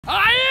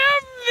I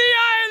am the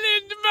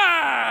Island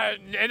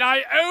Man, and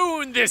I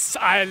own this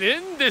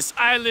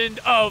island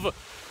of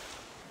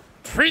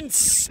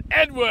Prince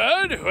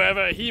Edward,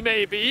 whoever he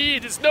may be.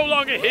 It is no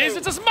longer his,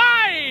 it is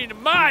mine,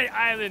 my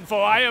island,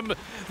 for I am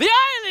the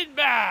Island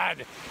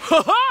Man.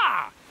 Ha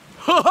ha!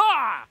 Ha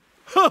ha!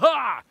 Ha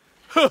ha!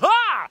 Ha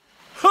ha!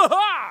 Ha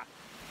ha!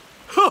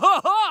 Ha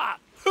ha!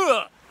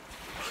 Ha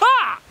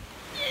ha!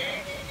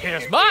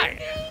 It is mine.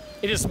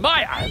 It is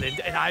my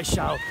island, and I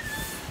shall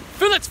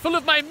fill it full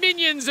of my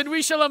minions, and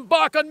we shall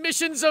embark on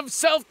missions of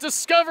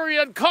self-discovery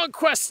and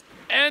conquest.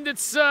 And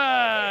it's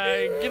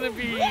gonna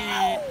be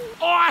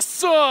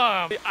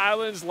awesome. The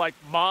island's like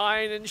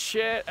mine and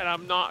shit, and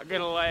I'm not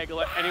gonna like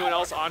let anyone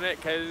else on it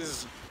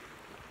because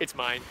it's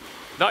mine,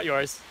 not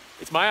yours.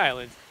 It's my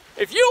island.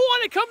 If you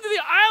want to come to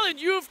the island,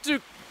 you have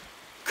to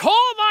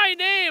call my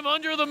name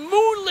under the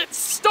moonlit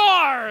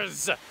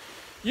stars.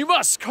 You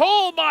must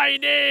call my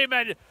name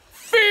and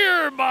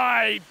fear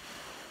my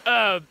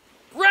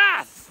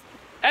wrath,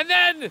 and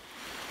then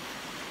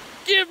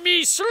give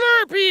me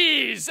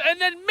Slurpees, and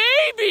then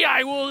maybe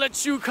I will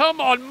let you come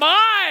on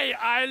my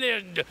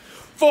island,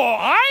 for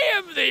I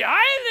am the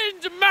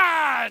Island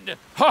Man!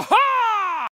 Ha ha!